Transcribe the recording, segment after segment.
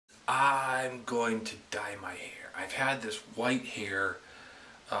I'm going to dye my hair. I've had this white hair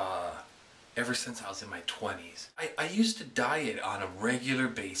ever since I was in my 20s. I used to dye it on a regular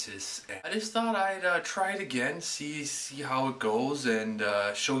basis. And I just thought I'd try it again, see how it goes, and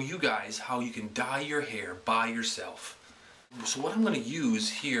show you guys how you can dye your hair by yourself. So what I'm going to use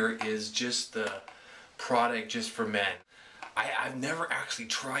here is just the product just for men. I've never actually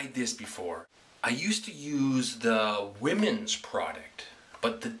tried this before. I used to use the women's product,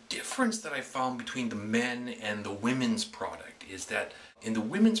 but the difference that I found between the men and the women's product is that in the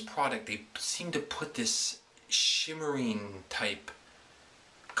women's product they seem to put this shimmering type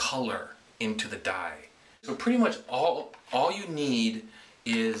color into the dye. So pretty much all you need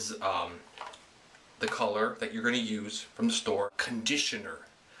is the color that you're going to use from the store, conditioner.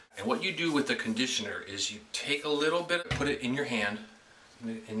 And what you do with the conditioner is you take a little bit, put it in your hand,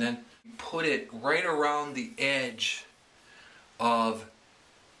 and then you put it right around the edge of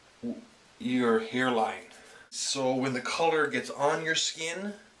your hairline. So when the color gets on your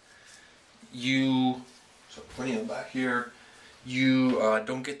skin, so putting it back here, you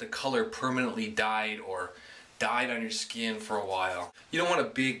don't get the color permanently dyed or dyed on your skin for a while. You don't want a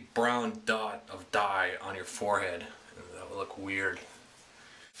big brown dot of dye on your forehead. That would look weird.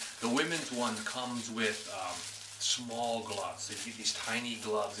 The women's one comes with small gloves. They give you these tiny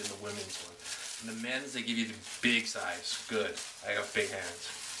gloves in the women's one. In the men's, they give you the big size. Good. I got big hands.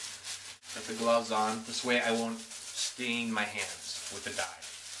 Put the gloves on. This way I won't stain my hands with the dye.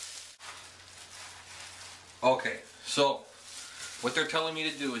 Okay, so what they're telling me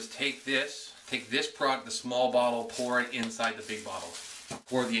to do is take this product, the small bottle, pour it inside the big bottle.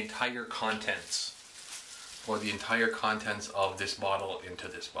 Pour the entire contents. Pour the entire contents of this bottle into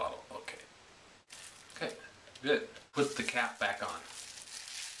this bottle. Okay. Okay, good. Put the cap back on.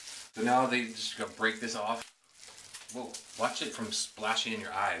 So now they just gonna break this off. Whoa, watch it from splashing in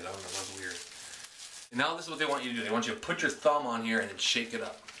your eyes. I don't know, that was weird. And now this is what they want you to do. They want you to put your thumb on here and then shake it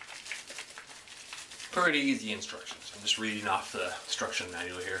up. Pretty easy instructions. I'm just reading off the instruction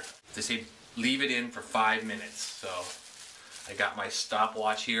manual here. They say leave it in for 5 minutes. So I got my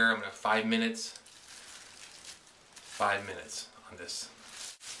stopwatch here. I'm gonna 5 minutes. 5 minutes on this.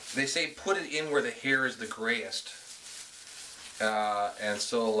 They say put it in where the hair is the grayest. And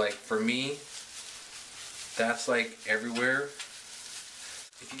so like for me, that's like everywhere.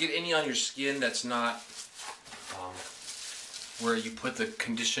 If you get any on your skin that's not where you put the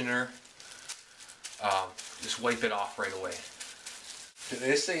conditioner, just wipe it off right away.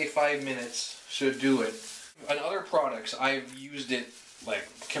 They say 5 minutes should do it. On other products, I've used it, like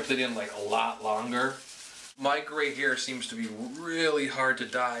kept it in like a lot longer. My gray hair seems to be really hard to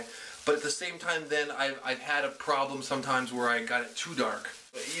dye, but at the same time then I've had a problem sometimes where I got it too dark.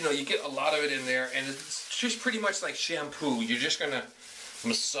 But, you know, you get a lot of it in there and it's just pretty much like shampoo. You're just gonna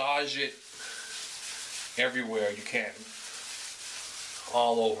massage it everywhere you can,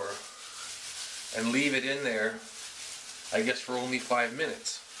 all over, and leave it in there, I guess, for only 5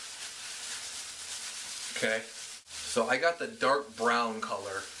 minutes. Okay, so I got the dark brown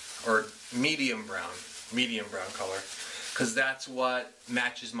color, or medium brown color, because that's what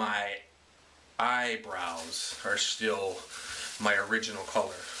matches my eyebrows, are still my original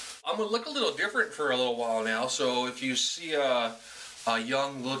color. I'm gonna look a little different for a little while now, so if you see a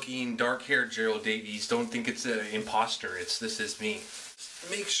young looking dark haired Gerald Davies, don't think it's an imposter. This is me.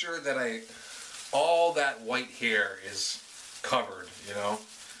 Make sure that all that white hair is covered, you know.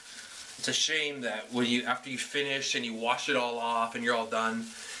 It's a shame that when after you finish and you wash it all off and you're all done,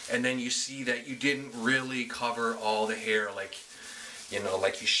 and then you see that you didn't really cover all the hair like, you know,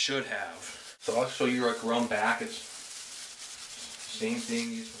 like you should have. So I'll show you like around back. It's same thing.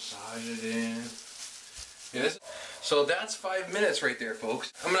 You just massage it in. Yes. So that's 5 minutes right there,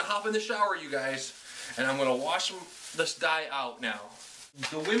 folks. I'm gonna hop in the shower, you guys, and I'm gonna wash this dye out now.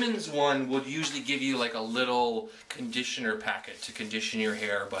 The women's one would usually give you like a little conditioner packet to condition your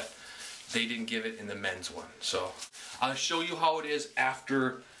hair, but they didn't give it in the men's one. So I'll show you how it is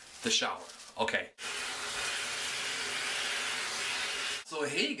after the shower. Okay. So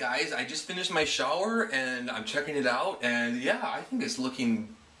hey guys, I just finished my shower and I'm checking it out, and yeah, I think it's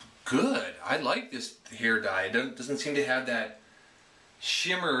looking good. I like this hair dye. It doesn't seem to have that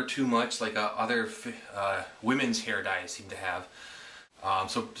shimmer too much like other women's hair dyes seem to have.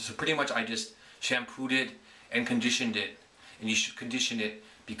 So pretty much I just shampooed it and conditioned it, and you should condition it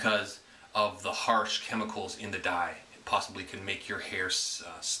because of the harsh chemicals in the dye. It possibly can make your hair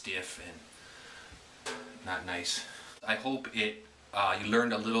stiff and not nice. I hope you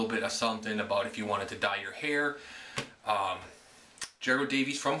learned a little bit of something about if you wanted to dye your hair. Gerald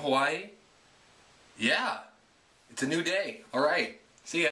Davies from Hawaii. Yeah, it's a new day. All right, see ya.